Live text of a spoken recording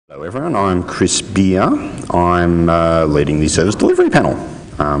Hello everyone, I'm Chris Beer. I'm leading the service delivery panel.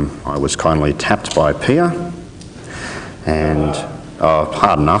 I was kindly tapped by Pia and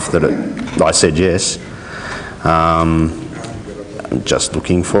hard enough that I said yes. I'm just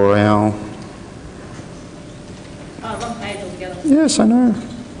looking for our... wrong page altogether. Yes, I know.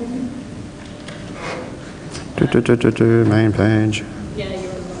 Main page. Yeah, you're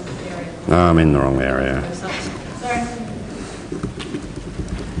in the wrong area. No, I'm in the wrong area. Sorry.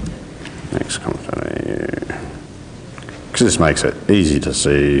 Linux.conf.au. Because this makes it easy to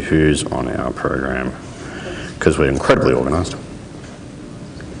see who's on our program, because we're incredibly organised.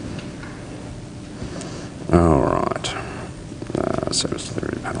 All right. Service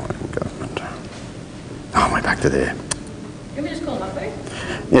delivery panel and government. Oh, we're back to there. Can we just call them up there?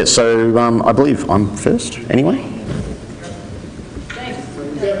 Yeah, so I believe I'm first anyway. James.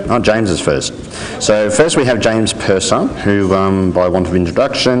 Oh, James is first. So first we have James Purser, who, by want of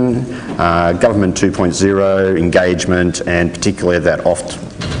introduction, Government 2.0, engagement, and particularly that oft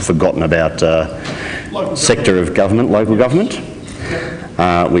forgotten about sector of government, local government.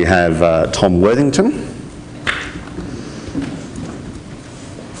 We have Tom Worthington,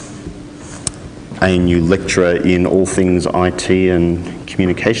 a new lecturer in all things IT and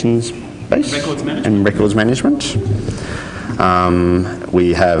communications based and records management.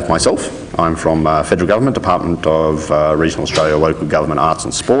 We have myself. I'm from Federal Government, Department of Regional Australia, Local Government, Arts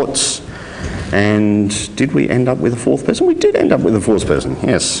and Sports. And did we end up with a fourth person? We did end up with a fourth person,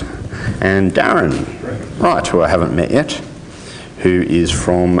 yes. And Darren, right, who I haven't met yet, who is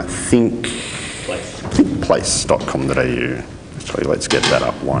from thinkplace.com.au. Actually, let's get that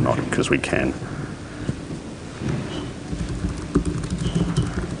up. Why not? Because we can.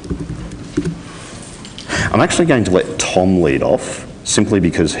 I'm actually going to let Tom lead off, simply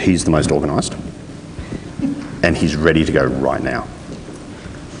because he's the most organised and he's ready to go right now.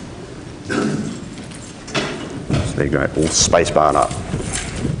 So there you go, all space barred up.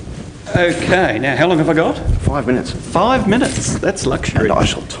 Okay, now how long have I got? 5 minutes. 5 minutes, that's luxury. And I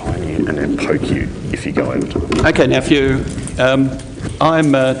shall time you and then poke you if you go over time. Okay, now if you,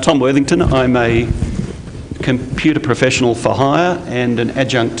 I'm Tom Worthington. I'm a computer professional for hire and an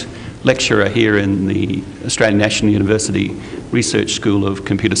adjunct lecturer here in the Australian National University Research School of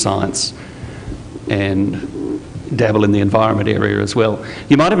Computer Science and dabble in the environment area as well.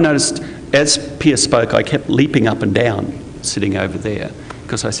 You might have noticed as Pia spoke, I kept leaping up and down sitting over there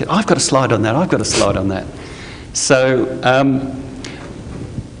because I said, I've got a slide on that, I've got a slide on that. So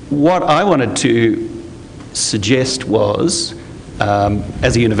what I wanted to suggest was,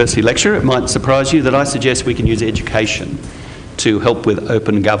 as a university lecturer, it might surprise you that I suggest we can use education to help with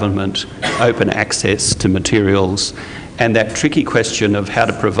open government, open access to materials, and that tricky question of how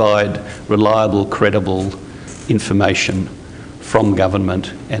to provide reliable, credible information from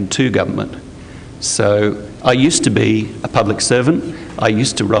government and to government. So I used to be a public servant. I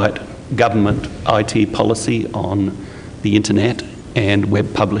used to write government IT policy on the internet and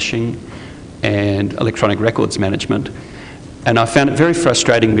web publishing and electronic records management. And I found it very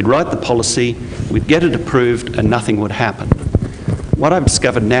frustrating. We'd write the policy, we'd get it approved, and nothing would happen. What I've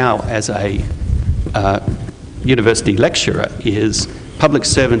discovered now as a university lecturer is public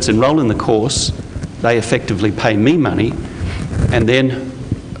servants enrol in the course, they effectively pay me money, and then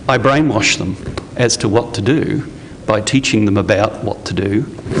I brainwash them as to what to do by teaching them about what to do,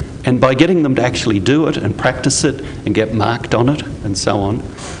 and by getting them to actually do it and practice it and get marked on it and so on,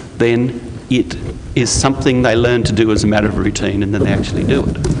 then it is something they learn to do as a matter of routine, and then they actually do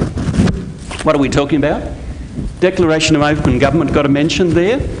it. What are we talking about? Declaration of Open Government got a mention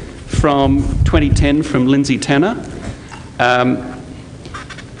there from 2010 from Lindsay Tanner.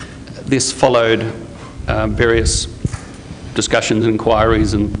 This followed various discussions,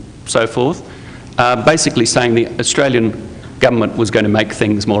 inquiries and so forth, basically saying the Australian government was going to make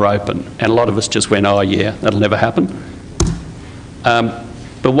things more open, and a lot of us just went, oh yeah, that'll never happen.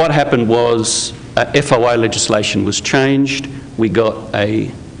 But what happened was FOI legislation was changed. We got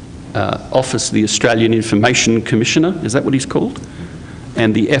a office, the Australian Information Commissioner, is that what he's called?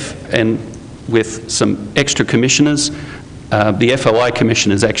 And with some extra commissioners, the FOI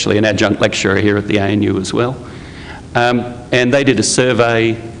Commissioner is actually an adjunct lecturer here at the ANU as well. And they did a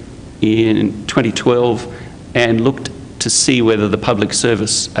survey in 2012 and looked to see whether the public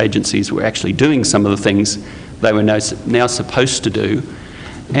service agencies were actually doing some of the things they were now supposed to do.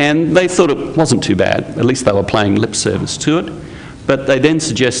 And they thought it wasn't too bad, at least they were paying lip service to it. But they then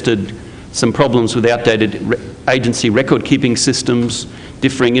suggested some problems with outdated agency record-keeping systems,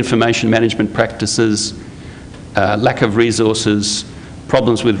 differing information management practices, lack of resources,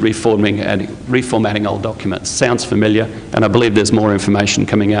 problems with reformatting old documents. Sounds familiar, and I believe there's more information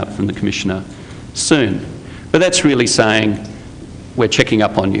coming out from the Commissioner soon. But that's really saying, we're checking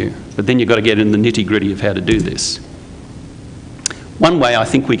up on you, but then you've got to get in the nitty-gritty of how to do this. One way I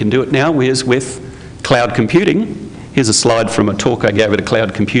think we can do it now is with cloud computing. Here's a slide from a talk I gave at a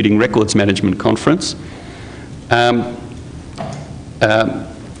Cloud Computing Records Management Conference.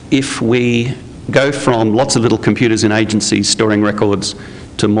 If we go from lots of little computers in agencies storing records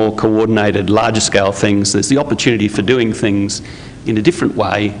to more coordinated, larger scale things, there's the opportunity for doing things in a different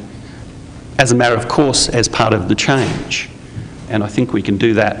way as a matter of course as part of the change. And I think we can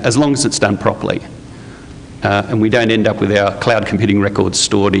do that as long as it's done properly. And we don't end up with our cloud computing records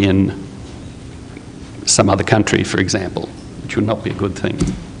stored in some other country, for example, which would not be a good thing.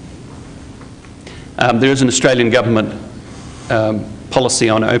 There is an Australian government policy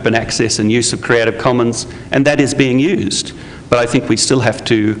on open access and use of Creative Commons, and that is being used. But I think we still have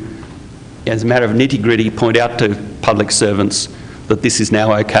to, as a matter of nitty-gritty, point out to public servants that this is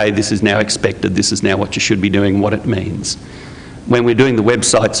now okay, this is now expected, this is now what you should be doing, what it means. When we're doing the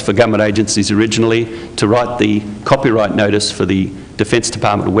websites for government agencies originally, to write the copyright notice for the Defence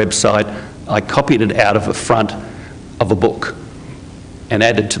Department website, I copied it out of the front of a book and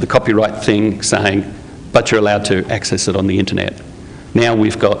added to the copyright thing saying, but you're allowed to access it on the internet. Now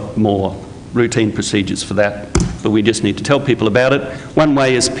we've got more routine procedures for that, but we just need to tell people about it. One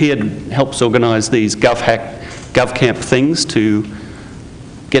way is Peer helps organise these GovCamp things to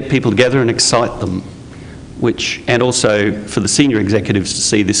get people together and excite them, and also for the senior executives to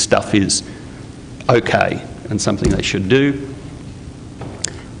see this stuff is okay and something they should do.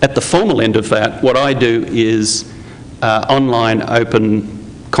 At the formal end of that, what I do is online open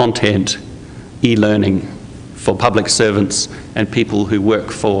content e-learning for public servants and people who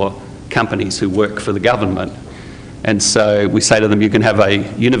work for companies who work for the government. And so we say to them, you can have a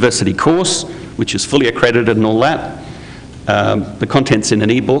university course, which is fully accredited and all that. The content's in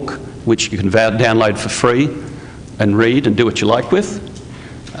an e-book, which you can download for free and read and do what you like with.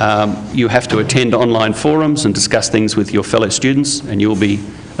 You have to attend online forums and discuss things with your fellow students, and you'll be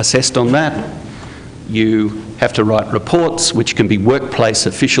assessed on that. You have to write reports, which can be workplace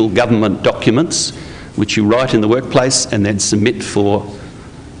official government documents, which you write in the workplace and then submit for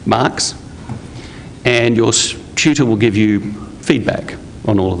marks. And your tutor will give you feedback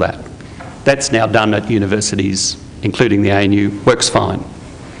on all of that. That's now done at universities, including the ANU, works fine.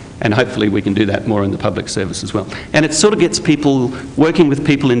 And hopefully we can do that more in the public service as well. And it sort of gets people working with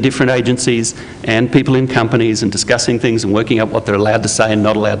people in different agencies and people in companies and discussing things and working out what they're allowed to say and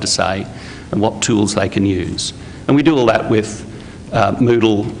not allowed to say and what tools they can use. And we do all that with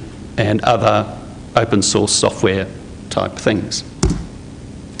Moodle and other open source software type things.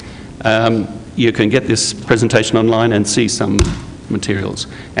 You can get this presentation online and see some materials.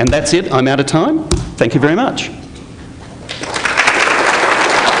 And that's it. I'm out of time. Thank you very much.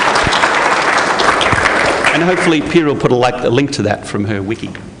 And hopefully Pia will put a link to that from her wiki.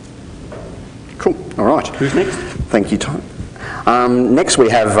 Cool. All right. Who's next? Thank you, Tom. Next we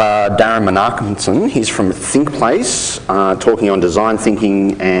have Darren Menachinson. He's from ThinkPlace, talking on design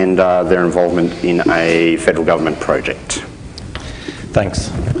thinking and their involvement in a federal government project.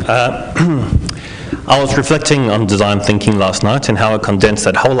 Thanks. I was reflecting on design thinking last night and how I condensed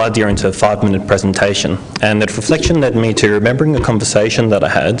that whole idea into a 5-minute presentation. And that reflection led me to remembering a conversation that I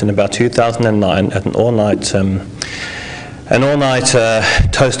had in about 2009 at an all-night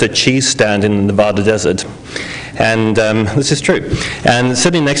toasted cheese stand in the Nevada desert. And this is true. And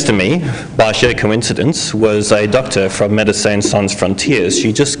sitting next to me, by sheer coincidence, was a doctor from Médecins Sans Frontières.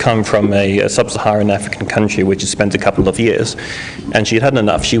 She'd just come from a sub-Saharan African country which had spent a couple of years. And she'd had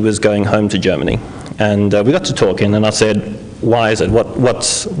enough. She was going home to Germany. And we got to talking, and I said, why is it?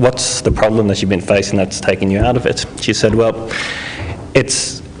 What's the problem that you've been facing that's taking you out of it? She said, well,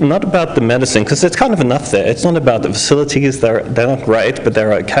 it's not about the medicine, because it's kind of enough there. It's not about the facilities. They're not great, but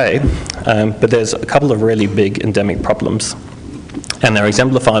they're okay. But there's a couple of really big endemic problems. And they're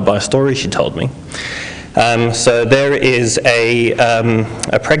exemplified by a story she told me. So there is a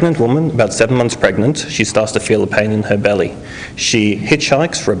pregnant woman, about 7 months pregnant. She starts to feel a pain in her belly. She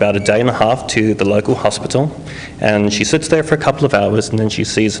hitchhikes for about a day and a half to the local hospital, and she sits there for a couple of hours, and then she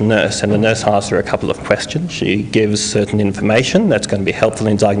sees a nurse, and the nurse asks her a couple of questions. She gives certain information that's going to be helpful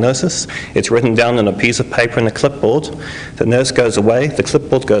in diagnosis. It's written down on a piece of paper and a clipboard. The nurse goes away, the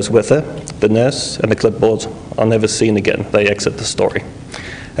clipboard goes with her. The nurse and the clipboard are never seen again. They exit the story.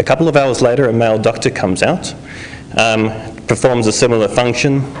 A couple of hours later, a male doctor comes out, performs a similar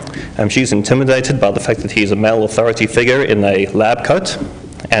function. She's intimidated by the fact that he's a male authority figure in a lab coat,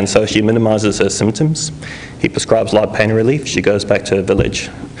 and so she minimises her symptoms. He prescribes light pain relief. She goes back to her village.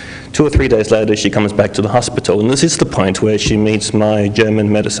 2 or 3 days later, she comes back to the hospital, and this is the point where she meets my German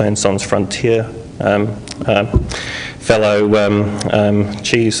Médecins Sans Frontières fellow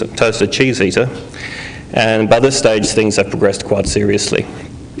toasted cheese eater. And by this stage, things have progressed quite seriously.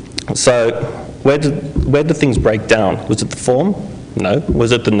 So where did things break down? Was it the form? No.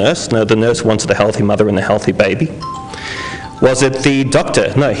 Was it the nurse? No, the nurse wanted a healthy mother and a healthy baby. Was it the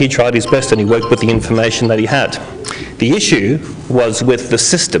doctor? No, he tried his best and he worked with the information that he had. The issue was with the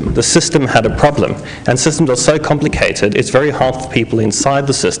system. The system had a problem, and systems are so complicated, it's very hard for people inside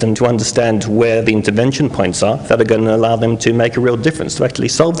the system to understand where the intervention points are that are going to allow them to make a real difference, to actually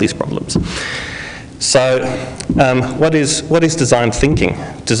solve these problems. So what is design thinking?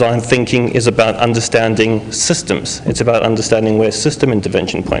 Design thinking is about understanding systems. It's about understanding where system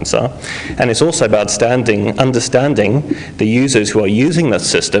intervention points are. And it's also about understanding the users who are using that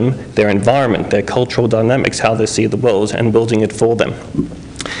system, their environment, their cultural dynamics, how they see the world, and building it for them.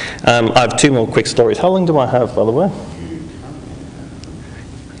 I have 2 more quick stories. How long do I have, by the way?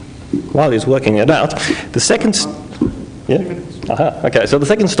 While he's working it out. The second... Yeah? Okay, so the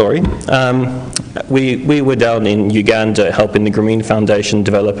second story, we were down in Uganda helping the Green Foundation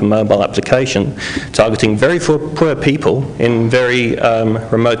develop a mobile application targeting very poor people in very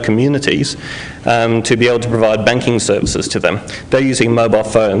remote communities to be able to provide banking services to them. They're using mobile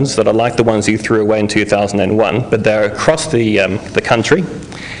phones that are like the ones you threw away in 2001, but they're across the country,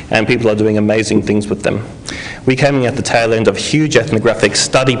 and people are doing amazing things with them. We came in at the tail end of a huge ethnographic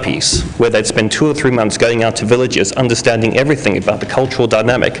study piece where they'd spend 2 or 3 months going out to villages, understanding everything about the cultural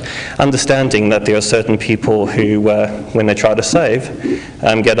dynamic, understanding that there are certain people who, when they try to save,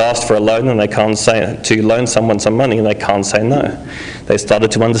 get asked for a loan and they can't say, to loan someone some money and they can't say no. They started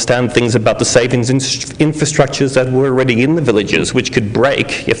to understand things about the savings infrastructures that were already in the villages, which could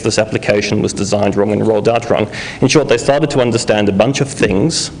break if this application was designed wrong and rolled out wrong. In short, they started to understand a bunch of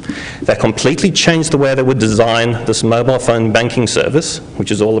things that completely changed the way they would design this mobile phone banking service,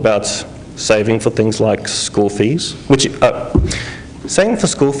 which is all about saving for things like school fees, which saving for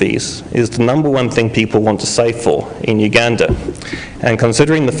school fees is the #1 thing people want to save for in Uganda. And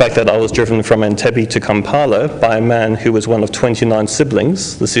considering the fact that I was driven from Entebbe to Kampala by a man who was one of 29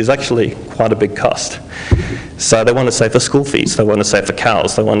 siblings, this is actually quite a big cost. So they want to save for school fees, they want to save for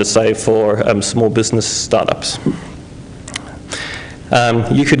cows, they want to save for small business startups.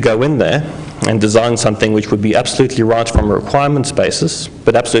 You could go in there and design something which would be absolutely right from a requirements basis,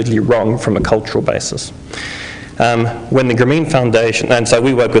 but absolutely wrong from a cultural basis. When the Grameen Foundation, and so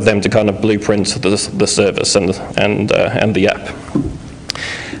we work with them to kind of blueprint the service and the app.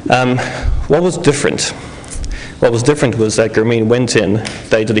 What was different? What was different was that Grameen went in,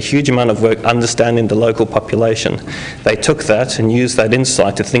 they did a huge amount of work understanding the local population. They took that and used that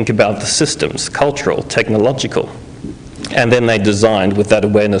insight to think about the systems, cultural, technological, and then they designed with that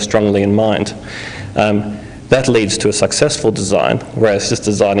awareness strongly in mind. That leads to a successful design, whereas just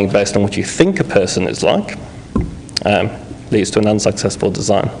designing based on what you think a person is like leads to an unsuccessful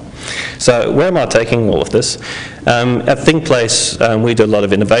design. So where am I taking all of this? At ThinkPlace, we do a lot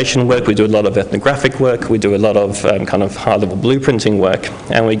of innovation work, we do a lot of ethnographic work, we do a lot of kind of high-level blueprinting work,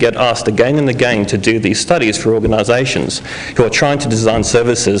 and we get asked again and again to do these studies for organisations who are trying to design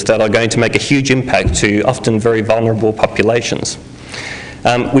services that are going to make a huge impact to often very vulnerable populations.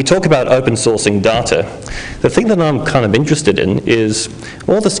 We talk about open sourcing data. The thing that I'm kind of interested in is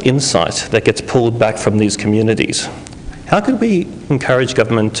all this insight that gets pulled back from these communities. How could we encourage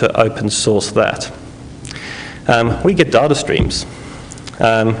government to open source that? We get data streams,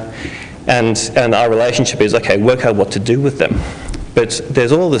 and our relationship is, okay, work out what to do with them. But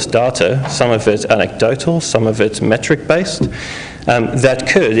there's all this data, some of it anecdotal, some of it metric-based, that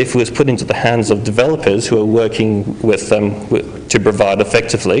could, if it was put into the hands of developers who are working with to provide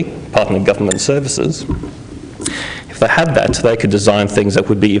effectively partner government services, if they had that, they could design things that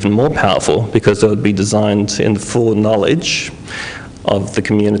would be even more powerful because they would be designed in the full knowledge of the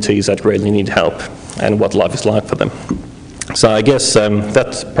communities that really need help and what life is like for them. So I guess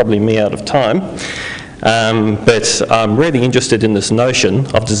that's probably me out of time. But I'm really interested in this notion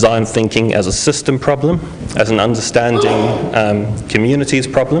of design thinking as a system problem, as an understanding communities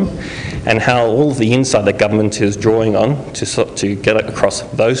problem, and how all of the insight that government is drawing on to get across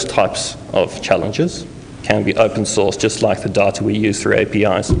those types of challenges can be open source, just like the data we use through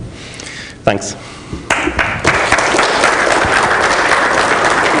APIs. Thanks.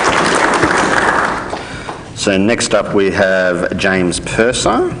 So next up we have James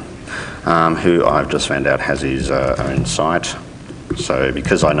Purser, who I've just found out has his own site. So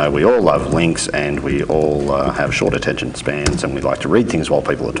because I know we all love links and we all have short attention spans and we like to read things while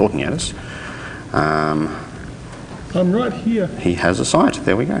people are talking at us, I'm right here. He has a site.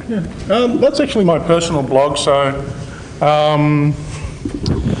 There we go. Yeah. That's actually my personal blog, so...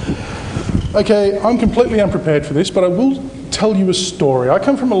 okay, I'm completely unprepared for this, but I will tell you a story. I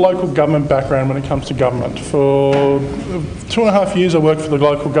come from a local government background when it comes to government. For 2.5 years I worked for the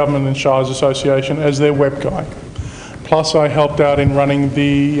Local Government and Shires Association as their web guy. Plus I helped out in running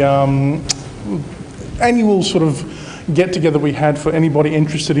the annual sort of get-together we had for anybody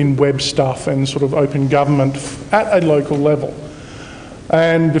interested in web stuff and sort of open government at a local level.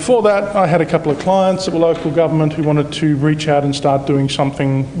 And before that, I had a couple of clients that were local government who wanted to reach out and start doing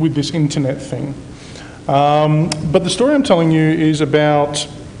something with this internet thing. But the story I'm telling you is about,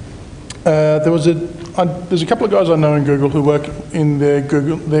 there's a couple of guys I know in Google who work in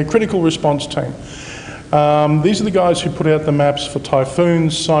their critical response team. These are the guys who put out the maps for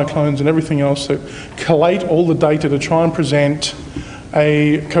typhoons, cyclones and everything else that collate all the data to try and present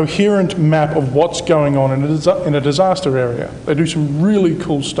a coherent map of what's going on in a disaster area. They do some really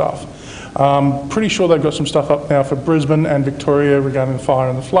cool stuff. Pretty sure they've got some stuff up now for Brisbane and Victoria regarding the fire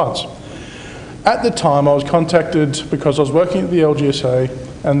and the floods. At the time I was contacted because I was working at the LGSA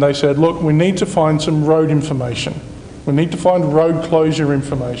and they said, look, we need to find some road information. We need to find road closure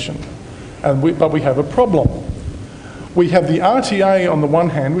information. But we have a problem. We have the RTA on the one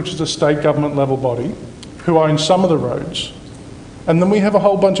hand, which is a state government level body, who own some of the roads. And then we have a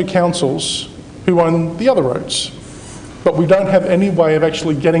whole bunch of councils who own the other roads. But we don't have any way of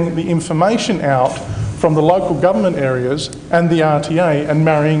actually getting the information out from the local government areas and the RTA and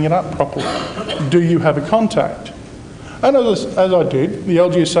marrying it up properly. Do you have a contact? And as I did, the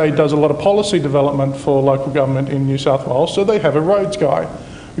LGSA does a lot of policy development for local government in New South Wales, so they have a roads guy,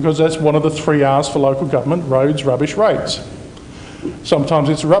 because that's one of the 3 R's for local government: roads, rubbish, rates. Sometimes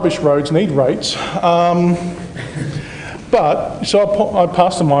it's rubbish roads need rates. But, so I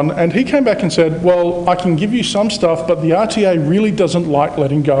passed him on, and he came back and said, well, I can give you some stuff, but the RTA really doesn't like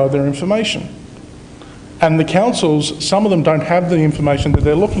letting go of their information. And the councils, some of them don't have the information that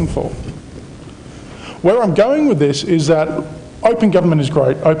they're looking for. Where I'm going with this is that open government is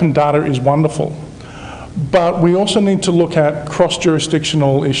great, open data is wonderful, but we also need to look at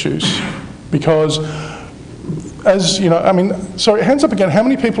cross-jurisdictional issues, because, as you know, I mean, sorry, hands up again, how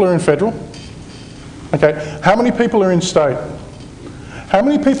many people are in federal? Okay, how many people are in state? How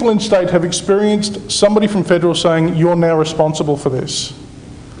many people in state have experienced somebody from federal saying, you're now responsible for this?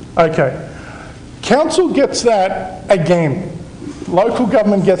 Okay, council gets that again. Local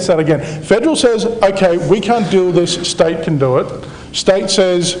government gets that again. Federal says, okay, we can't deal with this, state can do it. State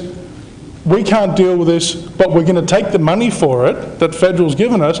says, we can't deal with this, but we're going to take the money for it that federal's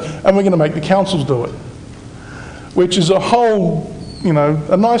given us and we're going to make the councils do it. Which is a whole, you know,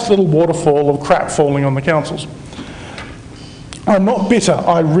 a nice little waterfall of crap falling on the councils. I'm not bitter.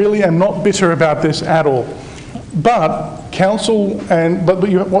 I really am not bitter about this at all. But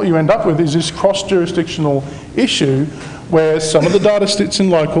what you end up with is this cross-jurisdictional issue where some of the data sits in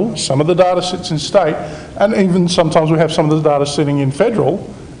local, some of the data sits in state, and even sometimes we have some of the data sitting in federal,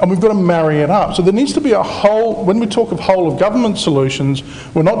 and we've got to marry it up. So there needs to be a whole, when we talk of whole of government solutions,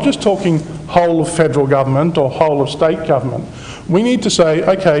 we're not just talking whole of federal government or whole of state government. We need to say,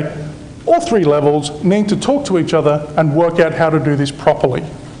 okay, all 3 levels need to talk to each other and work out how to do this properly.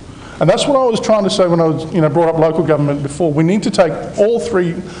 And that's what I was trying to say when I was, brought up local government before. We need to take all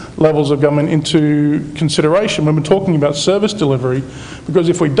 3 levels of government into consideration when we're talking about service delivery, because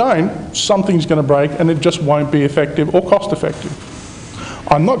if we don't, something's going to break and it just won't be effective or cost effective.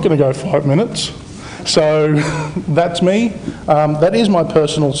 I'm not going to go 5 minutes, so that's me. That is my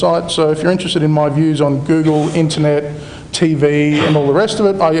personal site, so if you're interested in my views on Google, internet, TV and all the rest of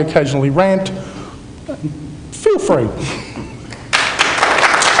it, I occasionally rant. Feel free.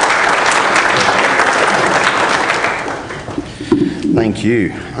 Thank you.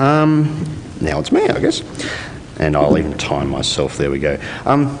 Now it's me, I guess. And I'll even time myself, there we go.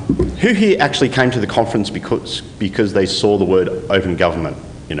 Who here actually came to the conference because they saw the word open government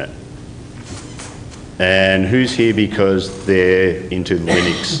in it? And who's here because they're into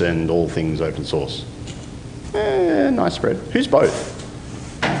Linux and all things open source? Nice spread. Who's both?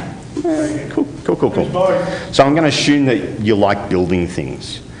 Cool. So I'm going to assume that you like building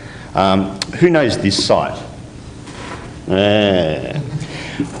things. Who knows this site?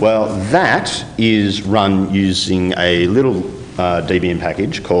 Well, that is run using a little Debian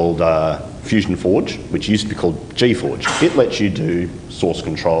package called Fusion Forge, which used to be called GForge. It lets you do source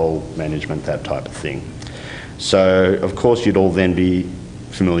control, management, that type of thing. So, of course, you'd all then be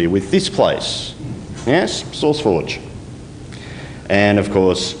familiar with this place. Yes, SourceForge. And, of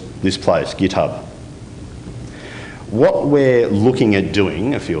course, this place, GitHub. What we're looking at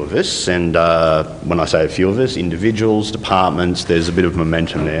doing, a few of us, and when I say a few of us, individuals, departments, there's a bit of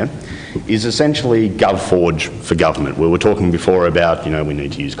momentum there, is essentially GovForge for government. We were talking before about, you know, we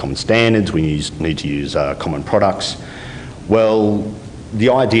need to use common standards, we need to use common products. Well, the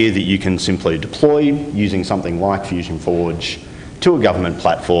idea that you can simply deploy using something like Fusion Forge to a government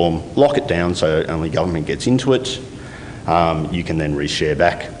platform, lock it down so only government gets into it, you can then reshare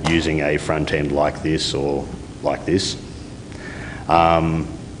back using a front end like this or like this, to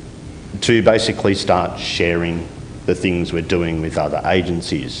basically start sharing the things we're doing with other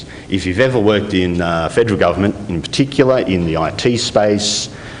agencies. If you've ever worked in federal government, in particular in the IT space,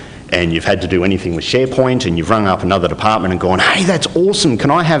 and you've had to do anything with SharePoint and you've rung up another department and gone, hey, that's awesome, can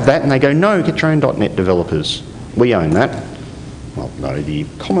I have that? And they go, no, get your own .NET developers. We own that. Well, no, the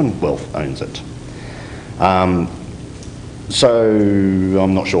Commonwealth owns it. So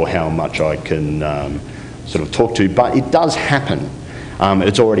I'm not sure how much I can sort of talk to, but it does happen.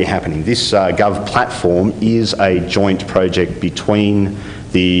 It's already happening. This Gov platform is a joint project between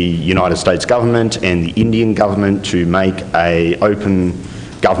the United States government and the Indian government to make an open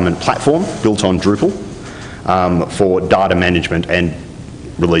government platform built on Drupal for data management and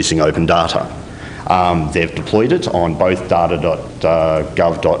releasing open data. They've deployed it on both data.gov.in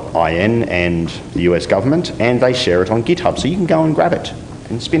and the US government, and they share it on GitHub, so you can go and grab it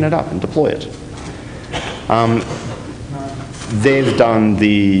and spin it up and deploy it. They've done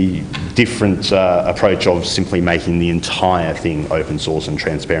the different approach of simply making the entire thing open source and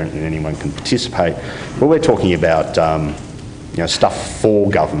transparent and anyone can participate. But we're talking about you know, stuff for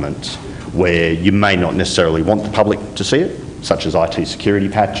government where you may not necessarily want the public to see it, such as IT security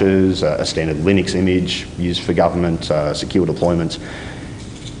patches, a standard Linux image used for government, secure deployments,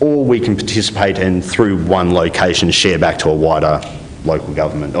 or we can participate and through one location share back to a wider local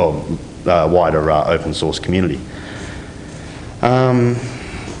government or wider open source community.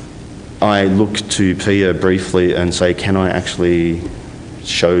 I look to Pia briefly and say, can I actually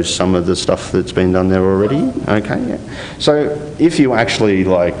show some of the stuff that's been done there already? Okay, yeah. So if you actually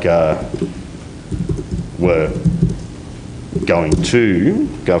like were going to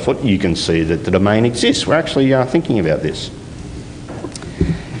go for it, you can see that the domain exists. We're actually thinking about this.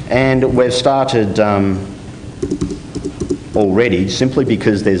 And we've started already, simply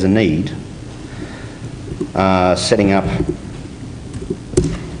because there's a need, setting up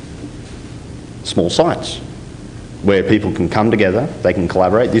small sites where people can come together, they can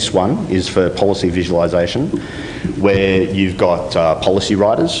collaborate. This one is for policy visualisation, where you've got policy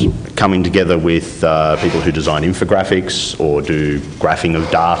writers coming together with people who design infographics or do graphing of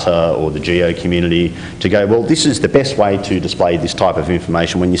data, or the geo community, to go, well, this is the best way to display this type of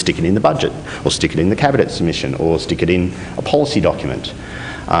information when you stick it in the budget, or stick it in the cabinet submission, or stick it in a policy document.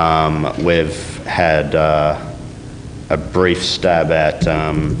 We've had a brief stab at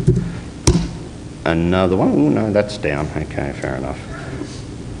another one. Ooh, no, that's down. Okay, fair enough.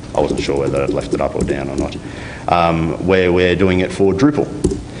 I wasn't sure whether I'd left it up or down or not. Where we're doing it for Drupal.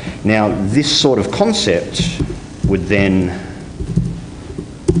 Now, this sort of concept would then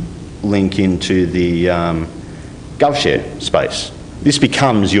link into the GovShare space. This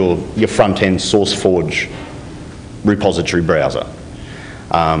becomes your front-end SourceForge repository browser.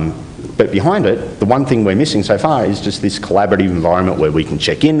 But behind it, the one thing we're missing so far is just this collaborative environment where we can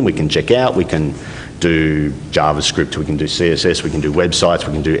check in, we can check out, we can do JavaScript, we can do CSS, we can do websites,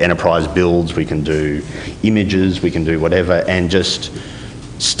 we can do enterprise builds, we can do images, we can do whatever, and just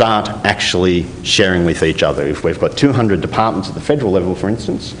start actually sharing with each other. If we've got 200 departments at the federal level, for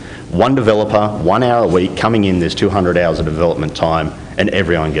instance, one developer, 1 hour a week coming in, there's 200 hours of development time, and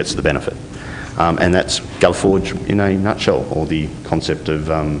everyone gets the benefit. And that's GovForge in a nutshell, or the concept of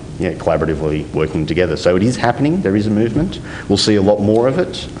collaboratively working together. So it is happening, there is a movement. We'll see a lot more of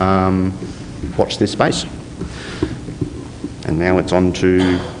it. Watch this space. And now it's on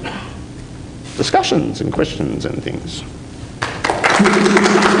to discussions and questions and things.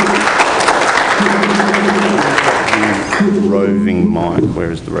 Roving mic,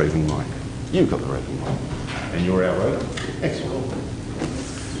 where is the roving mic? You've got the roving mic. And you're our rover? Excellent.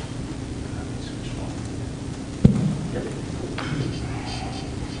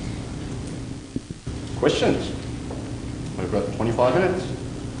 Questions? We've got 25 minutes.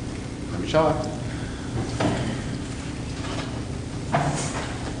 Don't be shy.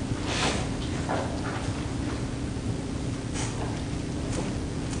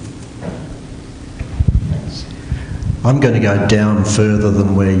 I'm going to go down further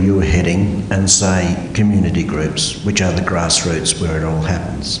than where you were heading and say community groups, which are the grassroots where it all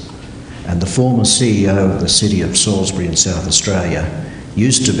happens. And the former CEO of the city of Salisbury in South Australia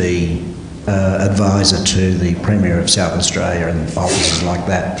used to be advisor to the Premier of South Australia and offices like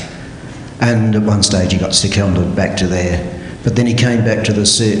that. And at one stage he got seconded back to there. But then he came back to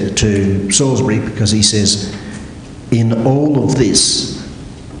Salisbury because he says, in all of this,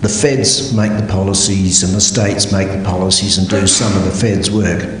 the feds make the policies and the states make the policies and do some of the feds'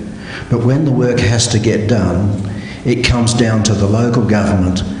 work. But when the work has to get done, it comes down to the local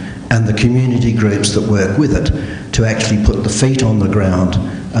government and the community groups that work with it to actually put the feet on the ground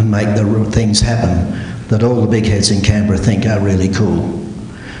and make the things happen that all the big heads in Canberra think are really cool.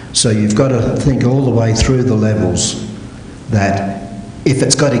 So you've got to think all the way through the levels that if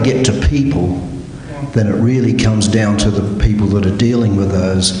it's got to get to people, then it really comes down to the people that are dealing with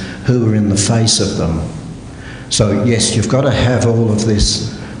those who are in the face of them. So yes, you've got to have all of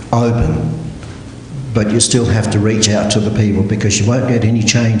this open, but you still have to reach out to the people because you won't get any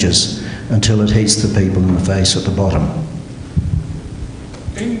changes until it hits the people in the face at the bottom.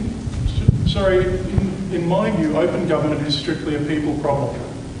 In my view, open government is strictly a people problem.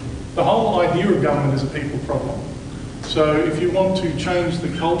 The whole idea of government is a people problem. So if you want to change the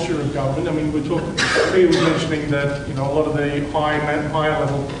culture of government, I mean, Peter was mentioning that, you know, a lot of the higher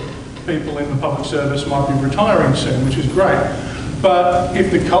level people in the public service might be retiring soon, which is great. But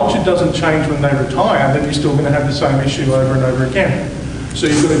if the culture doesn't change when they retire, then you're still going to have the same issue over and over again. So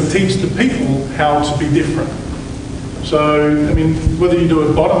you've got to teach the people how to be different. So, I mean, whether you do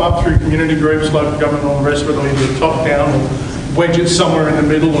it bottom up through community groups, local government, all the rest of it, or you do it top down, or wedge it somewhere in the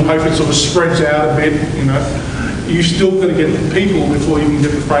middle and hope it sort of spreads out a bit, you know, you still got to get the people before you can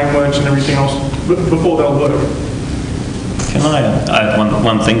get the frameworks and everything else, before they'll work. Can I add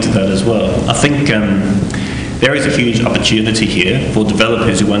one thing to that as well? I think there is a huge opportunity here for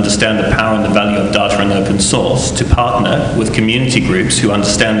developers who understand the power and the value of data and open source to partner with community groups who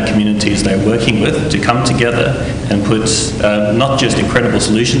understand the communities they're working with, to come together and put not just incredible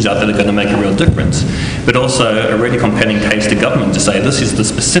solutions out that are going to make a real difference, but also a really compelling case to government to say this is the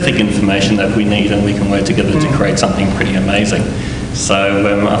specific information that we need and we can work together to create something pretty amazing. So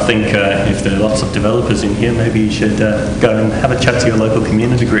I think if there are lots of developers in here, maybe you should go and have a chat to your local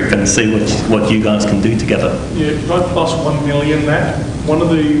community group and see what you guys can do together. Yeah, could I plus 1 million that? One of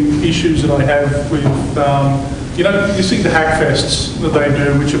the issues that I have with, you know, you see the hack fests that they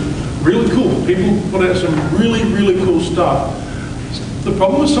do, which are really cool. People put out some really, really cool stuff. The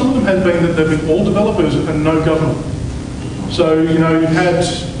problem with some of them has been that they've been all developers and no government. So, you know, you've had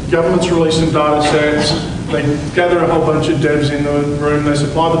governments releasing data sets, they gather a whole bunch of devs in the room, they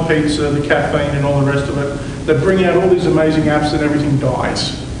supply the pizza, the caffeine and all the rest of it. They bring out all these amazing apps and everything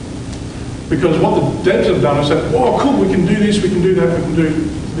dies. Because what the devs have done is said, oh cool, we can do this, we can do that, we can do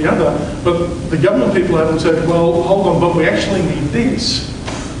the other. But the government people haven't said, well, hold on, but we actually need this.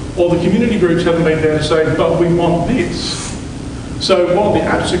 Or the community groups haven't been there to say, but we want this. So while the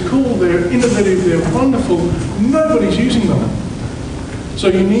apps are cool, they're innovative, they're wonderful, nobody's using them. So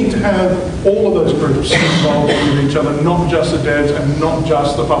you need to have all of those groups involved with each other, not just the devs and not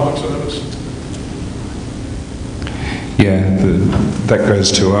just the public service. Yeah, that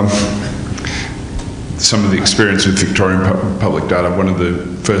goes to some of the experience with Victorian public data. One of the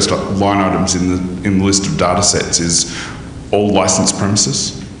first line items in the list of data sets is all licensed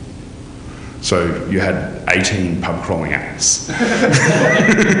premises. So you had 18 pub crawling apps.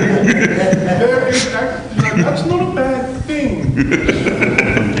 That's not a bad thing.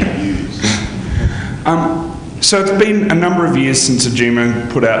 So it's been a number of years since Ajima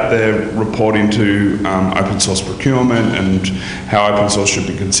put out their report into open source procurement and how open source should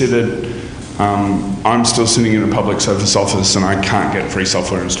be considered. I'm still sitting in a public service office and I can't get free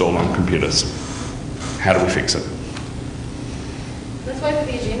software installed on computers. How do we fix it? Let's wait for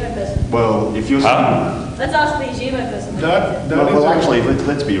the Ajima person. Well, if you're Let's ask the Ajima person. well, actually,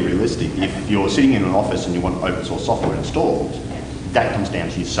 let's be realistic. If you're sitting in an office and you want open source software installed, that comes down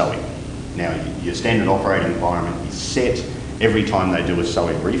to your SOE. Now, your standard operating environment is set every time they do a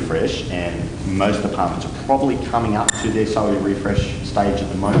SOE refresh, and most departments are probably coming up to their SOE refresh stage at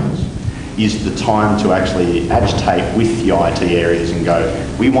the moment, is the time to actually agitate with the IT areas and go,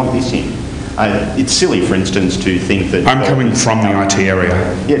 we want this in. It's silly, for instance, to think that... I'm coming from the IT area.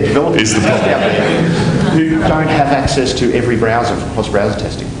 Yeah, developers is the problem. out there who don't have access to every browser for cross-browser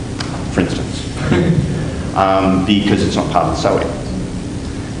testing, for instance, because it's not part of the SOE.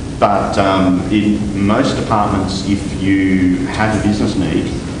 But in most departments, if you have a business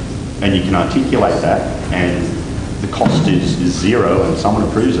need and you can articulate that and the cost is zero and someone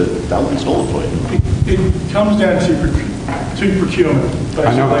approves it, they'll install it for you. It comes down to procurement,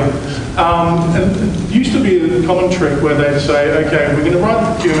 basically. I know. And it used to be a common trick where they'd say, okay, we're going to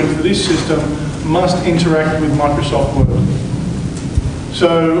write procurement for this system, must interact with Microsoft Word.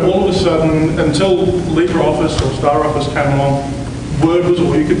 So all of a sudden, until LibreOffice or StarOffice came along, Word was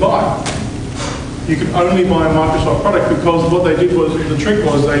all you could buy. You could only buy a Microsoft product because what they did was, the trick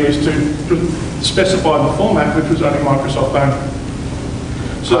was they used to specify the format, which was only Microsoft owned.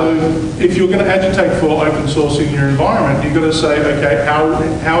 So if you're going to agitate for open source in your environment, you've got to say, okay,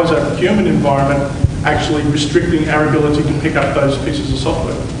 how is our procurement environment actually restricting our ability to pick up those pieces of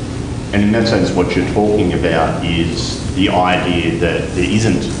software? And in that sense, what you're talking about is the idea that there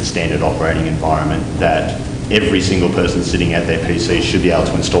isn't a standard operating environment, that every single person sitting at their PC should be able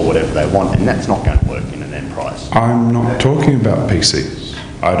to install whatever they want, and that's not going to work in an enterprise. I'm not talking about PCs.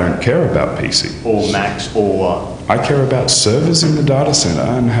 I don't care about PC. Or Macs, or... I care about servers in the data center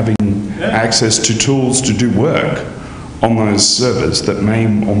and having access to tools to do work on those servers that may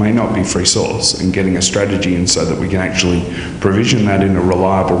or may not be free source, and getting a strategy in so that we can actually provision that in a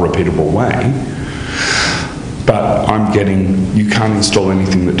reliable, repeatable way. But I'm getting, you can't install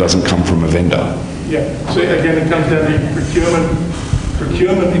anything that doesn't come from a vendor. Yeah, so again, it comes down to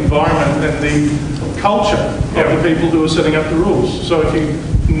procurement environment and the culture of the people who are setting up the rules. So if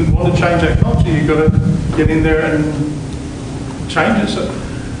you want to change that culture, you've got to get in there and change it. So,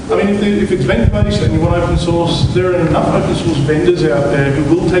 I mean, if it's vendor-based and you want open source, there are enough open source vendors out there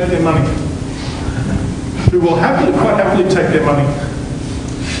who will take their money, who will quite happily take their money.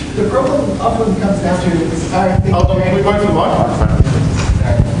 The problem often comes down to is, I think... Hold on, can we wait for the microphone?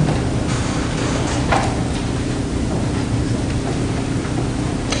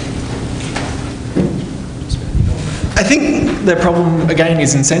 I think the problem, again,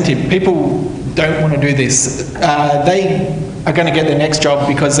 is incentive. People don't want to do this. They are going to get their next job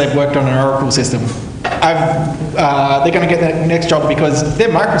because they've worked on an Oracle system. They're going to get their next job because they're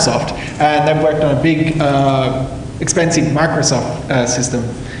Microsoft and they've worked on a big, expensive Microsoft system.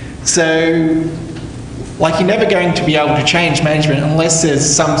 So, like, you're never going to be able to change management unless there's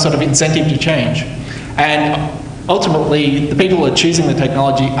some sort of incentive to change. And ultimately, the people who are choosing the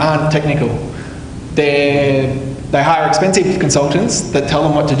technology aren't technical. They hire expensive consultants that tell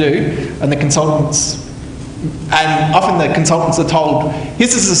them what to do, and often the consultants are told,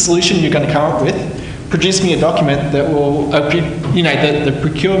 "This is the solution you're going to come up with. Produce me a document that will, the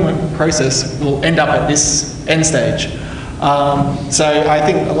procurement process will end up at this end stage." So I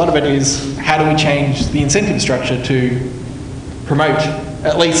think a lot of it is, how do we change the incentive structure to promote,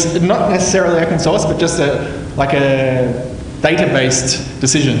 at least not necessarily open source, but just like a data-based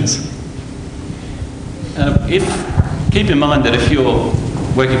decisions. Keep in mind that if you're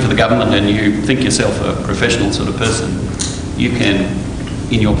working for the government and you think yourself a professional sort of person, you can,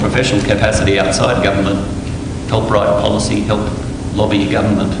 in your professional capacity outside government, help write policy, help lobby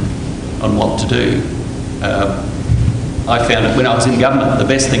government on what to do. I found that when I was in government, the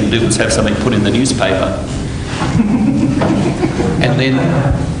best thing to do was have something put in the newspaper,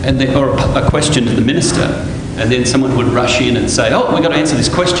 or a question to the minister, and then someone would rush in and say, "Oh, we've got to answer this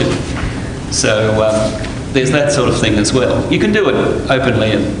question." So there's that sort of thing as well. You can do it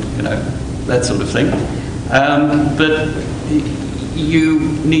openly and, that sort of thing. But you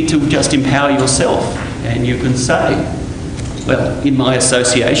need to just empower yourself, and you can say, well, in my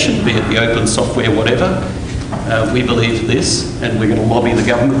association, be it the open software, whatever, we believe this, and we're going to lobby the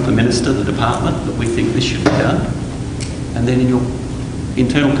government, the minister, the department, that we think this should be done. And then in your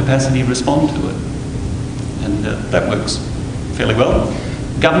internal capacity, respond to it. And that works fairly well.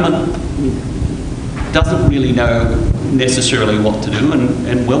 Government doesn't really know necessarily what to do,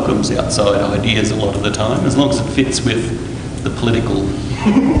 and welcomes outside ideas a lot of the time, as long as it fits with the political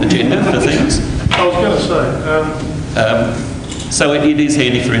agenda for things. I was going to say... So it is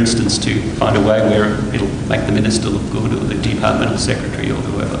handy, for instance, to find a way where it'll make the minister look good, or the departmental secretary, or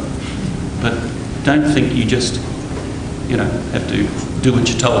whoever. But don't think you just, have to do what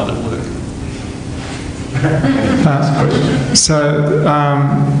you're told at work.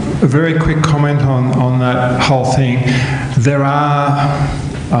 A very quick comment on that whole thing. There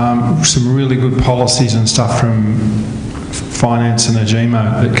are some really good policies and stuff from finance and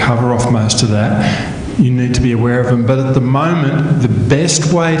AGMO that cover off most of that. You need to be aware of them, but at the moment, the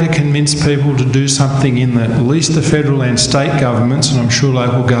best way to convince people to do something in at least the federal and state governments, and I'm sure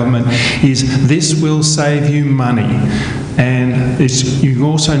local government, is this will save you money. And you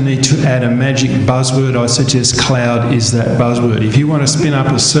also need to add a magic buzzword. I suggest cloud is that buzzword. If you want to spin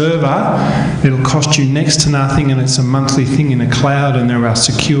up a server, it'll cost you next to nothing, and it's a monthly thing in a cloud, and there are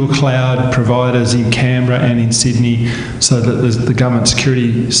secure cloud providers in Canberra and in Sydney, so that the government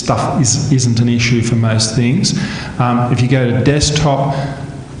security stuff isn't an issue for most things. If you go to desktop,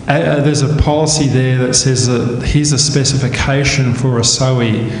 there's a policy there that says that here's a specification for a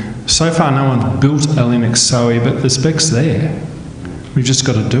SOE. So far no one's built a Linux SOE, but the spec's there. We've just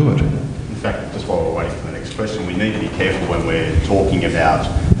got to do it. In fact, just while we're waiting for the next question, we need to be careful when we're talking about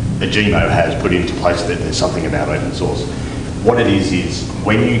the GMO has put into place that there's something about open source. What it is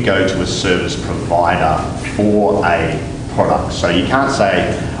when you go to a service provider for a product, so you can't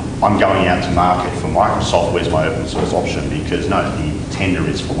say, I'm going out to market for Microsoft, where's my open source option? Because no, the tender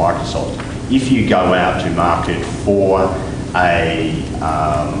is for Microsoft. If you go out to market for a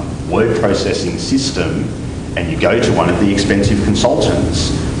word processing system and you go to one of the expensive consultants,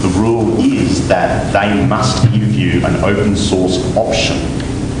 the rule is that they must give you an open source option.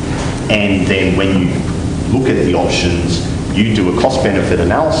 And then when you look at the options, you do a cost-benefit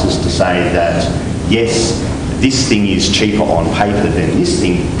analysis to say that, yes, this thing is cheaper on paper than this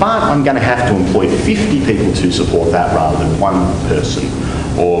thing, but I'm going to have to employ 50 people to support that rather than one person.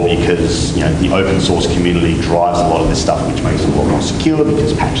 Or because the open source community drives a lot of this stuff, which makes it a lot more secure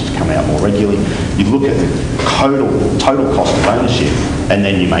because patches come out more regularly. You look at the total cost of ownership and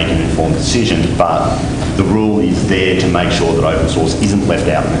then you make an informed decision, but the rule is there to make sure that open source isn't left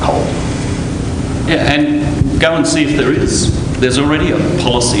out in the cold. Yeah, and go and see if there is. There's already a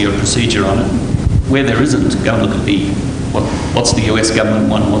policy or procedure on it. Where there isn't, go and look at what's the US government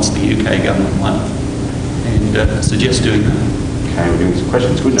one, what's the UK government one, and suggest doing that. Okay, we're doing some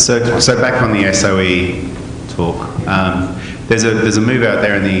questions. Good. So back on the SOE talk, there's a move out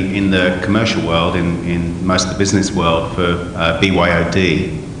there in the commercial world, in most of the business world, for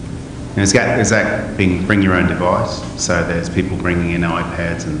BYOD. And is that being bring your own device? So there's people bringing in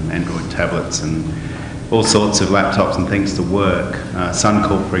iPads and Android tablets and all sorts of laptops and things to work.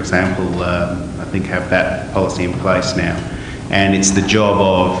 Suncorp, for example, I think have that policy in place now. And it's the job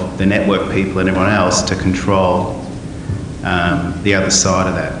of the network people and everyone else to control the other side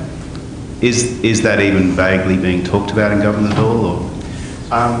of that. Is that even vaguely being talked about in government at all? Or?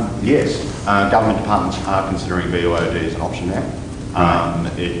 Yes, government departments are considering BYOD as an option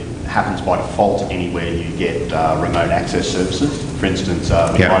now. It happens by default anywhere you get remote access services. For instance, in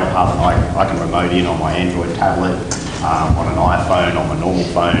my department, I can remote in on my Android tablet, on an iPhone, on my normal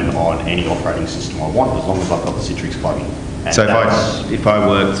phone, on any operating system I want, as long as I've got the Citrix plugin. And so if I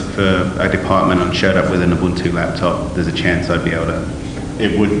worked for a department and showed up with an Ubuntu laptop, there's a chance I'd be able to?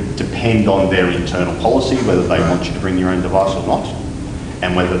 It would depend on their internal policy, whether they want you to bring your own device or not,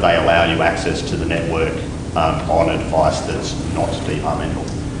 and whether they allow you access to the network on a device that's not departmental.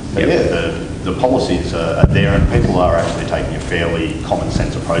 But the policies are there, and people are actually taking a fairly common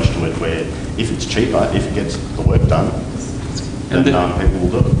sense approach to it, where if it's cheaper, if it gets the work done, then people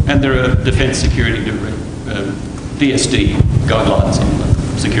will do it. And there are defence security DSD guidelines on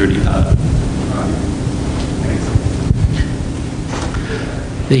the security part.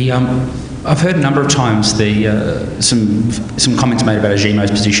 I've heard a number of times some comments made about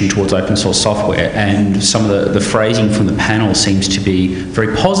Agimo's position towards open source software, and some of the phrasing from the panel seems to be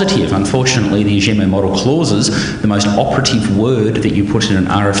very positive. Unfortunately, the Agimo model clauses, the most operative word that you put in an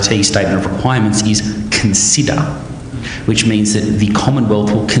RFT statement of requirements is consider, which means that the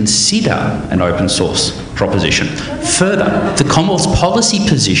Commonwealth will consider an open source proposition. Further, the Commonwealth's policy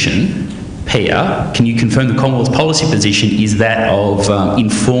position, Pia, can you confirm the Commonwealth's policy position is that of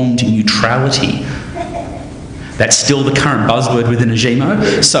informed neutrality? That's still the current buzzword within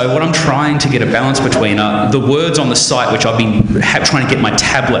Agimo. So what I'm trying to get a balance between the words on the site, which I've been trying to get my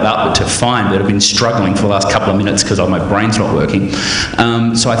tablet up to find, but I've been struggling for the last couple of minutes because my brain's not working.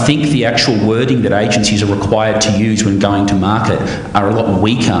 So I think the actual wording that agencies are required to use when going to market are a lot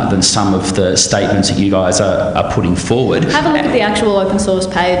weaker than some of the statements that you guys are putting forward. Have a look at the actual open source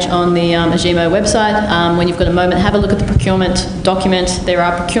page on the Agimo website. When you've got a moment, have a look at the procurement document. There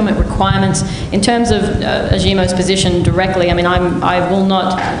are procurement requirements. In terms of Agimo's position directly, I mean, I will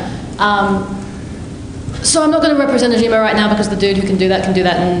not. So I'm not going to represent Agimo right now because the dude who can do that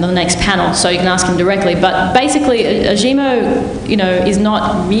in the next panel. So you can ask him directly. But basically, Agimo, is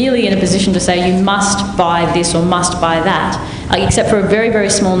not really in a position to say you must buy this or must buy that, except for a very, very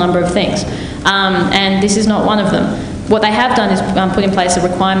small number of things. And this is not one of them. What they have done is put in place a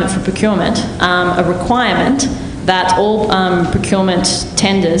requirement for procurement, a requirement that all procurement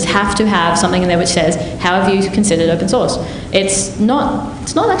tenders have to have something in there which says, how have you considered open source? It's not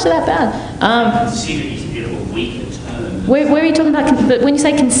actually that bad. Considered is a bit of a weaker term. Where are you talking about? But when you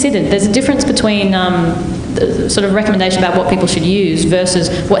say considered, there's a difference between the sort of recommendation about what people should use versus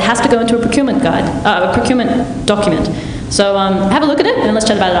what has to go into a procurement guide, a procurement document. So have a look at it and let's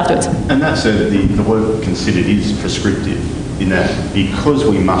chat about it afterwards. And that said, the word considered is prescriptive, in that because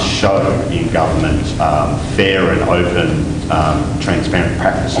we must show in government fair and open, transparent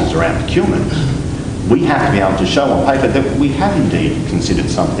practices around procurement, we have to be able to show on paper that we have indeed considered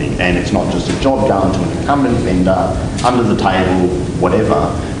something, and it's not just a job going to an incumbent vendor under the table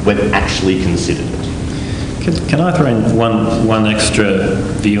whatever, we've actually considered it. Can I throw in one extra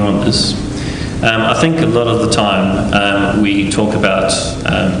view on this? I think a lot of the time we talk about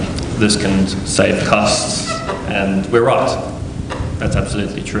this can save costs, and we're right. That's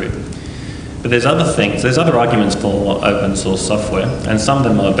absolutely true. But there's other things, there's other arguments for open source software, and some of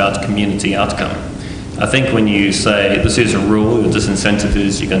them are about community outcome. I think when you say this is a rule, your disincentive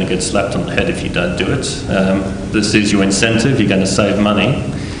is you're going to get slapped on the head if you don't do it. This is your incentive, you're going to save money.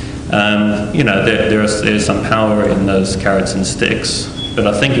 You know, there's some power in those carrots and sticks. But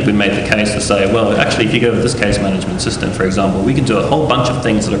I think if we made the case to say, well, actually, if you go with this case management system, for example, we can do a whole bunch of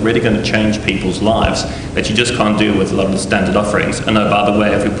things that are really going to change people's lives that you just can't do with a lot of the standard offerings. And oh, by the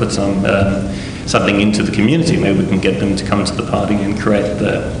way, if we put something into the community, maybe we can get them to come to the party and create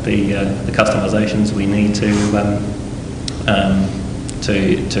the customizations we need to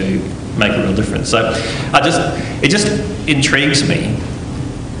make a real difference. So it just intrigues me.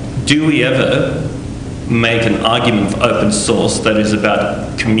 Do we ever make an argument for open source that is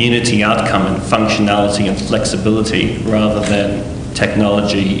about community outcome and functionality and flexibility rather than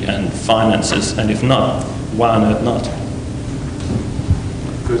technology and finances? And if not, why on earth not?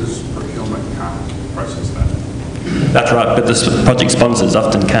 Because procurement can't process that. That's right, but the project sponsors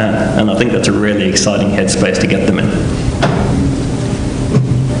often can, and I think that's a really exciting headspace to get them in.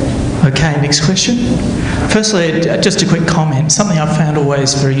 Okay, next question. Firstly, just a quick comment. Something I've found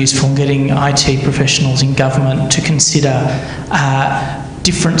always very useful in getting IT professionals in government to consider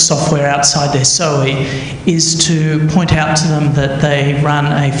different software outside their SOE is to point out to them that they run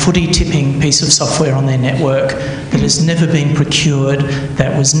a footy tipping piece of software on their network that has never been procured,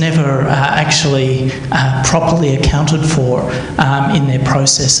 that was never actually properly accounted for in their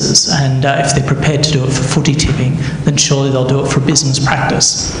processes. And if they're prepared to do it for footy tipping, then surely they'll do it for business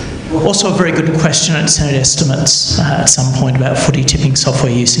practice. Also a very good question at Senate estimates at some point about footy tipping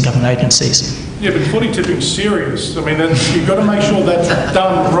software use in government agencies. Yeah, but footy tipping's serious. I mean, you've got to make sure that's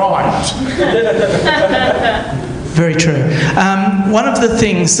done right. Very true. One of the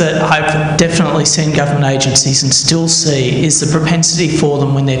things that I've definitely seen government agencies and still see is the propensity for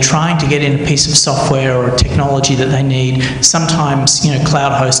them when they're trying to get in a piece of software or a technology that they need, sometimes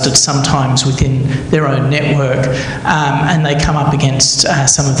cloud hosted, sometimes within their own network, and they come up against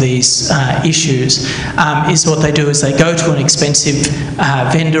some of these issues, is what they do is they go to an expensive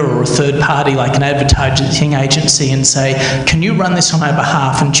vendor or a third party like an advertising agency and say, can you run this on our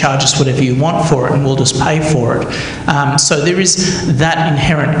behalf and charge us whatever you want for it and we'll just pay for it. So there is that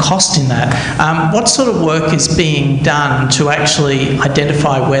inherent cost in that. What sort of work is being done to actually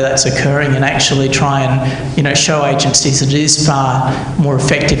identify where that's occurring and actually try and show agencies that it is far more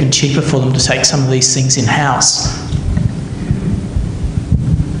effective and cheaper for them to take some of these things in-house?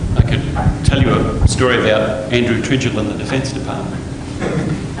 I could tell you a story about Andrew Tridgell in the Defence Department.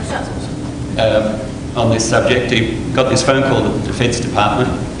 On this subject, he got this phone call at the Defence Department.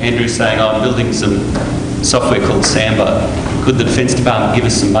 Andrew's saying, oh, I'm building some software called Samba. Could the Defence Department give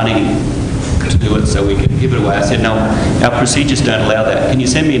us some money to do it so we can give it away? I said, no, our procedures don't allow that. Can you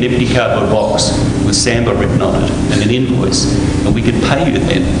send me an empty cardboard box with Samba written on it and an invoice, and we could pay you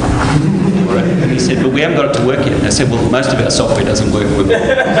then? And he said, but we haven't got it to work yet. And I said, well, most of our software doesn't work with it.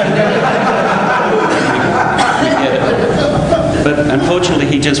 But unfortunately,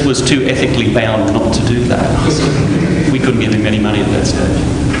 he just was too ethically bound not to do that. So we couldn't give him any money at that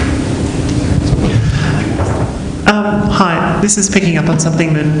stage. Hi, this is picking up on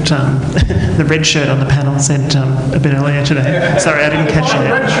something that the red shirt on the panel said a bit earlier today. Sorry, I didn't catch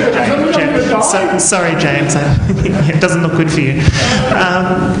you. Sorry, James. It doesn't look good for you.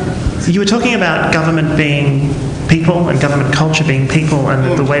 You were talking about government being people and government culture being people,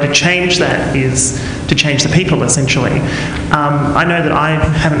 and the way to change that is to change the people, essentially. I know that I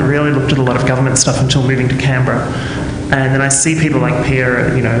haven't really looked at a lot of government stuff until moving to Canberra. And then I see people like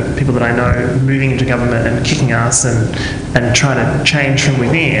Pierre, people that I know moving into government and kicking ass and trying to change from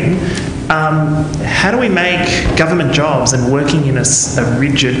within. How do we make government jobs and working in a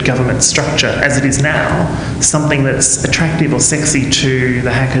rigid government structure, as it is now, something that's attractive or sexy to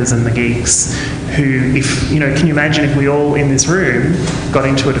the hackers and the geeks who, can you imagine if we all in this room got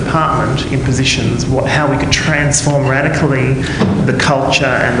into a department in positions, how we could transform radically the culture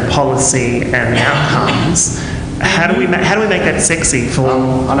and the policy and the outcomes? How do we make that sexy for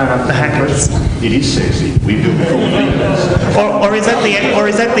the hackers? It is sexy. We do it for or is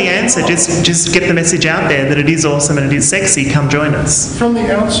that the answer? Just get the message out there that it is awesome and it is sexy. Come join us. From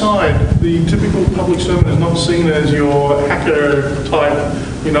the outside, the typical public servant is not seen as your hacker type,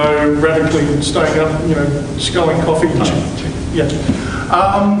 radically staying up, sculling coffee. Yeah.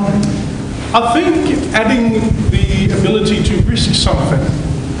 I think adding the the ability to risk something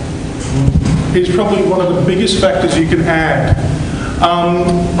is probably one of the biggest factors you can add.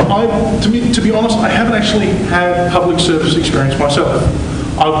 To be honest, I haven't actually had public service experience myself.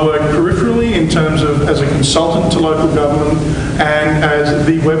 I've worked peripherally in terms of as a consultant to local government and as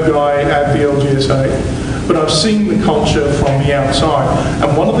the web guy at the LGSA. But I've seen the culture from the outside.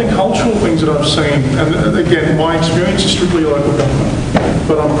 And one of the cultural things that I've seen, and again, my experience is strictly local government,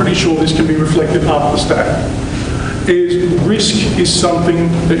 but I'm pretty sure this can be reflected up the stack, is risk is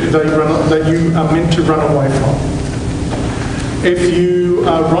something that you are meant to run away from. If you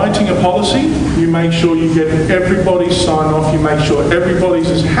are writing a policy, you make sure you get everybody's sign off, you make sure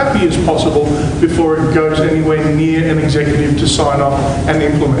everybody's as happy as possible before it goes anywhere near an executive to sign off and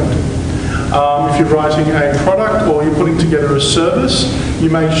implement. If you're writing a product or you're putting together a service, you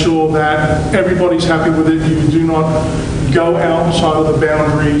make sure that everybody's happy with it. You do not go outside of the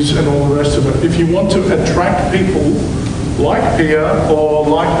boundaries and all the rest of it. If you want to attract people like Pia or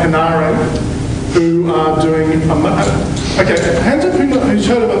like Canary, who are doing... okay, hands up who's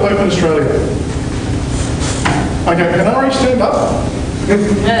heard about Open Australia. Okay, Canary, stand up.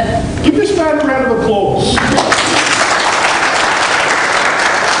 Give this man a round of applause.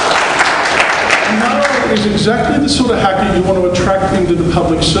 Canary is exactly the sort of hacker you want to attract into the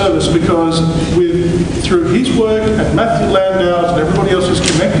public service, because through his work and Matthew Landau's and everybody else who's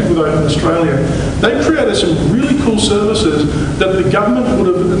connected with Open Australia, they created some really cool services that the government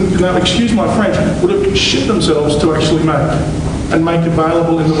would have, now excuse my French, would have shit themselves to actually make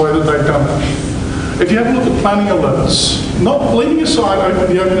available in the way that they've done it. If you have a look at planning alerts, not leaving aside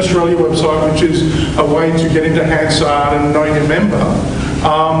the Open Australia website, which is a way to get into Hansard and know your member,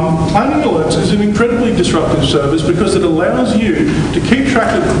 planning alerts is an incredibly disruptive service because it allows you to keep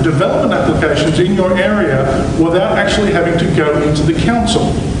track of development applications in your area without actually having to go into the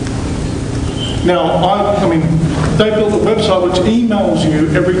council. Now, I mean, they built a website which emails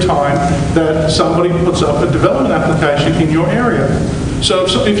you every time that somebody puts up a development application in your area. So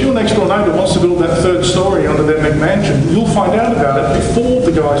if your next door neighbour wants to build that third story under their McMansion, you'll find out about it before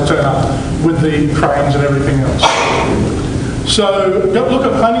the guys turn up with the cranes and everything else. So look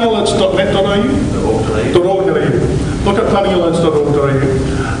at planningalerts.net.au. Look at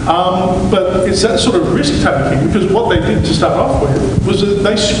planningalerts.org.au. But it's that sort of risk taking, because what they did to start off with was that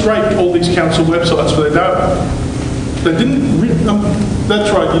they scraped all these council websites for their data. They didn't, that's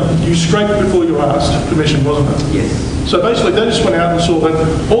right, you scraped before you asked permission, wasn't it? Yes. So basically they just went out and saw that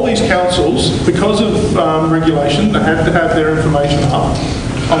all these councils, because of regulation, they had to have their information up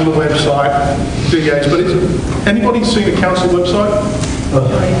on the website, DAs. But anybody seen a council website?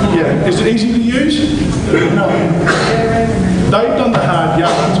 Yeah. Is it easy to use? No. They've done the hard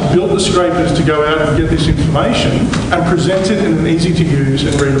yards, built the scrapers to go out and get this information and present it in an easy to use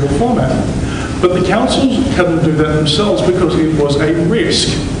and readable format. But the councils couldn't do that themselves because it was a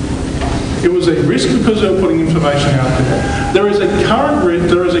risk. It was a risk because they were putting information out there. There is a current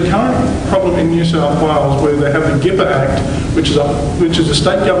problem in New South Wales where they have the GIPA Act, which is a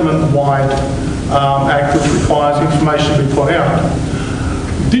state government-wide act which requires information to be put out.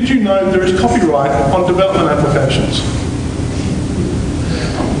 Did you know there is copyright on development applications?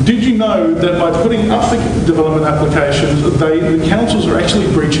 Did you know that by putting up the development applications, the councils are actually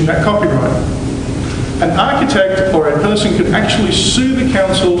breaching that copyright? An architect or a person could actually sue the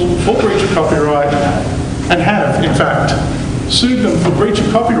councils for breach of copyright, and have, in fact, sued them for breach of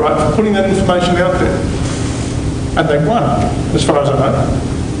copyright for putting that information out there. And they won, as far as I know.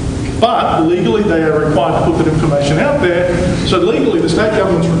 But legally they are required to put that information out there, so legally the state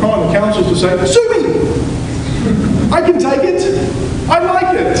government's requiring the councils to say, sue me! I can take it! I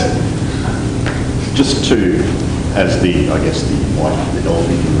like it! Just to, as the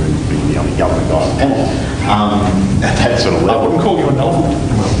elephant in the room, being the only government guy on the panel, at that sort of level. I wouldn't call you an elephant.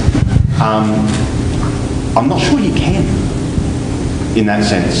 I'm not sure you can, in that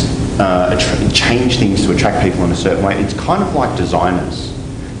sense, change things to attract people in a certain way. It's kind of like designers.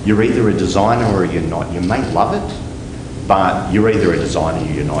 You're either a designer or you're not. You may love it, but you're either a designer or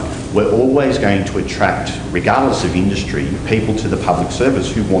you're not. We're always going to attract, regardless of industry, people to the public service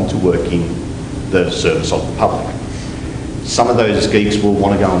who want to work in the service of the public. Some of those geeks will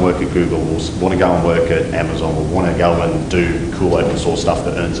want to go and work at Google, will want to go and work at Amazon, will want to go and do cool open source stuff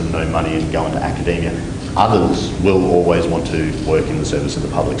that earns them no money and go into academia. Others will always want to work in the service of the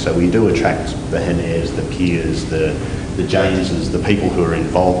public. So we do attract the Henairs, the Piers, the Jameses, the people who are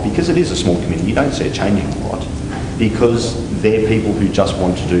involved, because it is a small community. You don't see it changing a lot, because they're people who just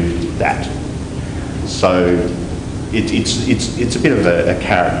want to do that. So it's a bit of a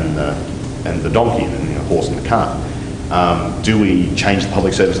carrot and the donkey and the horse and the cart. Do we change the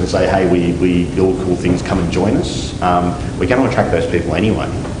public service and say, hey, we build cool things, come and join us? We're going to attract those people anyway.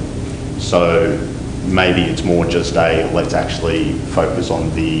 So maybe it's more just let's actually focus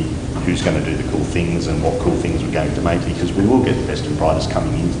on who's going to do the cool things and what cool things we're going to make, because we will get the best and brightest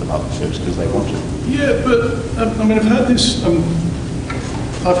coming into the public service because they want to. Yeah, but I mean, I've heard this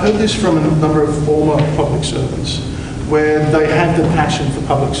from a number of former public servants where they have the passion for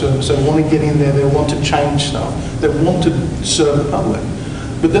public service. They want to get in there, they want to change stuff, they want to serve the public.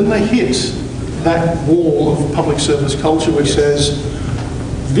 But then they hit that wall of public service culture which says,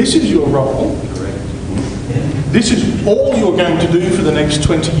 this is your role, this is all you're going to do for the next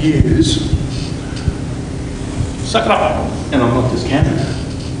 20 years. Suck it up. And I'm not discounting that.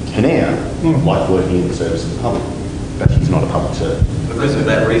 Hanea like working in the service of the public, but he's not a public servant. Because of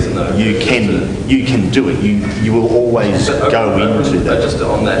that reason, though. You can do it. You will always go into that. Just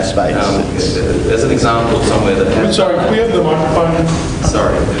on that space. As an example of somewhere that has. Sorry, can we have the microphone?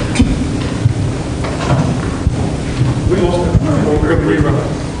 Sorry. We lost it. We're going to rerun it.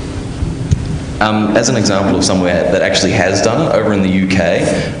 As an example of somewhere that actually has done it, over in the UK,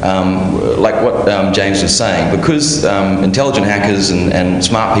 like what James was saying, because intelligent hackers and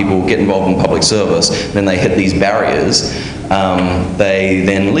smart people get involved in public service, then they hit these barriers, they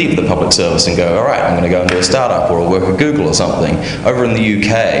then leave the public service and go, all right, I'm going to go and do a startup or work at Google or something. Over in the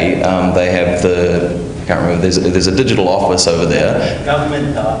UK, they have I can't remember, there's a digital office over there.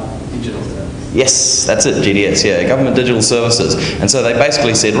 Government digital service. Yes, that's it, GDS, yeah, Government Digital Services. And so they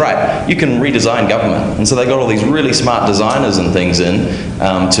basically said, right, you can redesign government. And so they got all these really smart designers and things in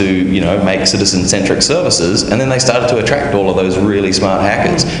to, make citizen-centric services, and then they started to attract all of those really smart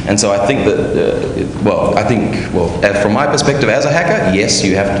hackers. And so I think that, from my perspective as a hacker, yes,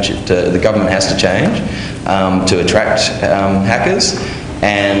 you have the government has to change to attract hackers.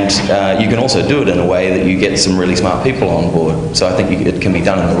 And you can also do it in a way that you get some really smart people on board. So I think it can be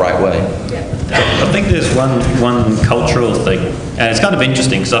done in the right way. I think there's one cultural thing, and it's kind of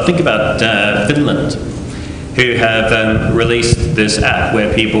interesting because I think about Finland, who have released this app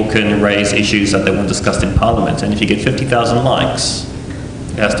where people can raise issues that they want discussed in Parliament, and if you get 50,000 likes,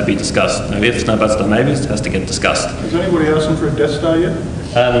 it has to be discussed. No ifs, no buts, no maybes, it has to get discussed. Has anybody asked them for a Death Star yet?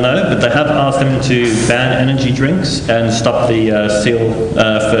 No, but they have asked them to ban energy drinks and stop the seal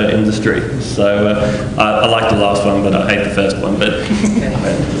for industry. So I like the last one, but I hate the first one. But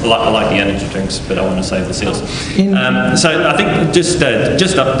I like the energy drinks, but I want to save the seals. So I think just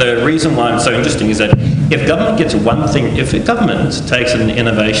the reason why I'm so interesting is that if government gets one thing, if a government takes an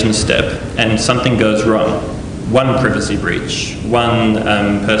innovation step and something goes wrong, one privacy breach, one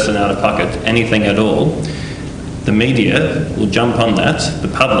person out of pocket, anything at all, the media will jump on that, the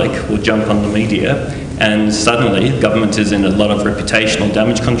public will jump on the media, and suddenly government is in a lot of reputational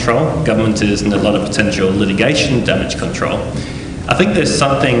damage control, government is in a lot of potential litigation damage control. I think there's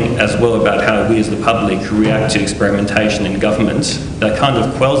something as well about how we as the public react to experimentation in government that kind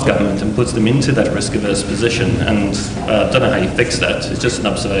of quells government and puts them into that risk-averse position, and I don't know how you fix that. It's just an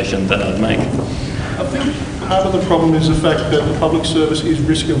observation that I'd make. I think part of the problem is the fact that the public service is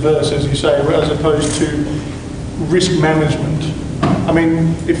risk-averse, as you say, as opposed to risk management. I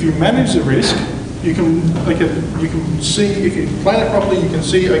mean, if you manage the risk, you can see, if you plan it properly, you can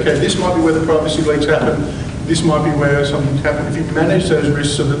see, okay, this might be where the privacy leaks happen, this might be where something's happened. If you manage those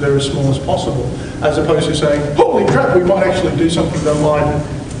risks so that they're as small as possible, as opposed to saying, holy crap, we might actually do something that might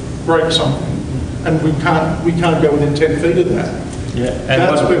break something, and we can't go within 10 feet of that. Yeah, and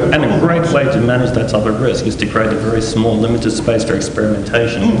a great way to manage that type of risk is to create a very small, limited space for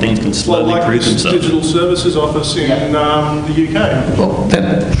experimentation. Things can slowly prove themselves. Digital Services Office in the UK. Well,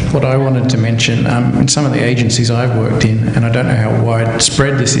 that's what I wanted to mention. In some of the agencies I've worked in, and I don't know how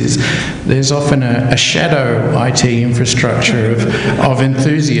widespread this is, there's often a shadow IT infrastructure of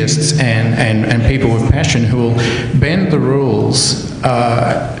enthusiasts and people with passion who will bend the rules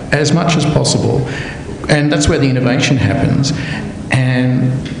as much as possible. And that's where the innovation happens.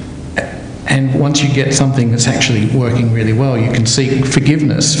 And once you get something that's actually working really well, you can seek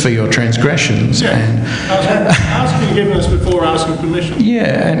forgiveness for your transgressions. Yeah. And ask forgiveness before asking permission.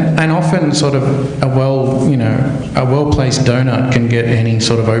 Yeah, and often sort of a well-placed donut can get any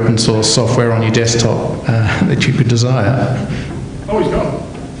sort of open source software on your desktop that you could desire. Oh, he's gone.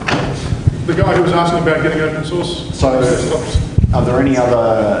 The guy who was asking about getting open source desktops. Are there any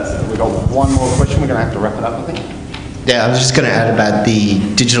other... We've got one more question. We're going to have to wrap it up, I think. Yeah, I was just going to add about the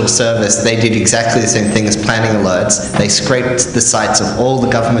digital service. They did exactly the same thing as planning alerts. They scraped the sites of all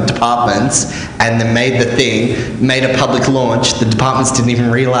the government departments and then made a public launch. The departments didn't even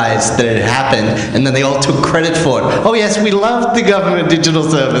realize that it had happened, and then they all took credit for it. Oh yes, we loved the government digital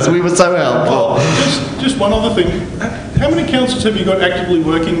service. We were so helpful. Just one other thing. How many councils have you got actively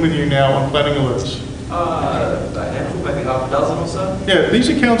working with you now on planning alerts? Maybe half a dozen or so. Yeah, these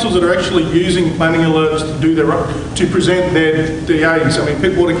are councils that are actually using planning alerts to do to present their DAs. I mean,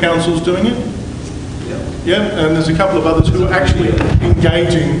 Pittwater Council's doing it. Yeah, and there's a couple of others who are actually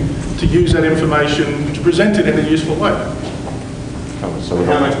engaging to use that information to present it in a useful way.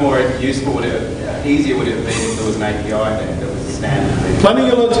 How much more useful would it, easier would it have been if there was an API then that was standard? Planning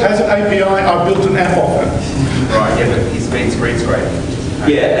Alerts has an API. I built an app off it. Right, yeah, but he's been screen scraping.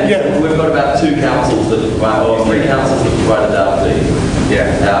 Yeah, and we've got about 2 councils that have provided, or 3 councils that have provided data to you.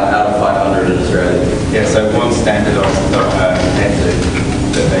 Yeah. Out of 500 in Australia. Yeah, so one standardised compared to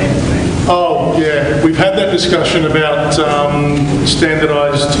 13. Oh, yeah, we've had that discussion about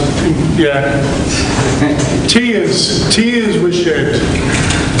standardised, yeah. Tears were shed.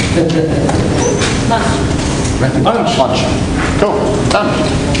 Lunch. Cool, done.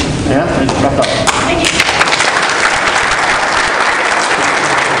 Yeah, wrapped up. Thank you.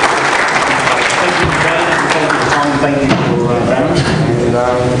 Thank you for Brandon, and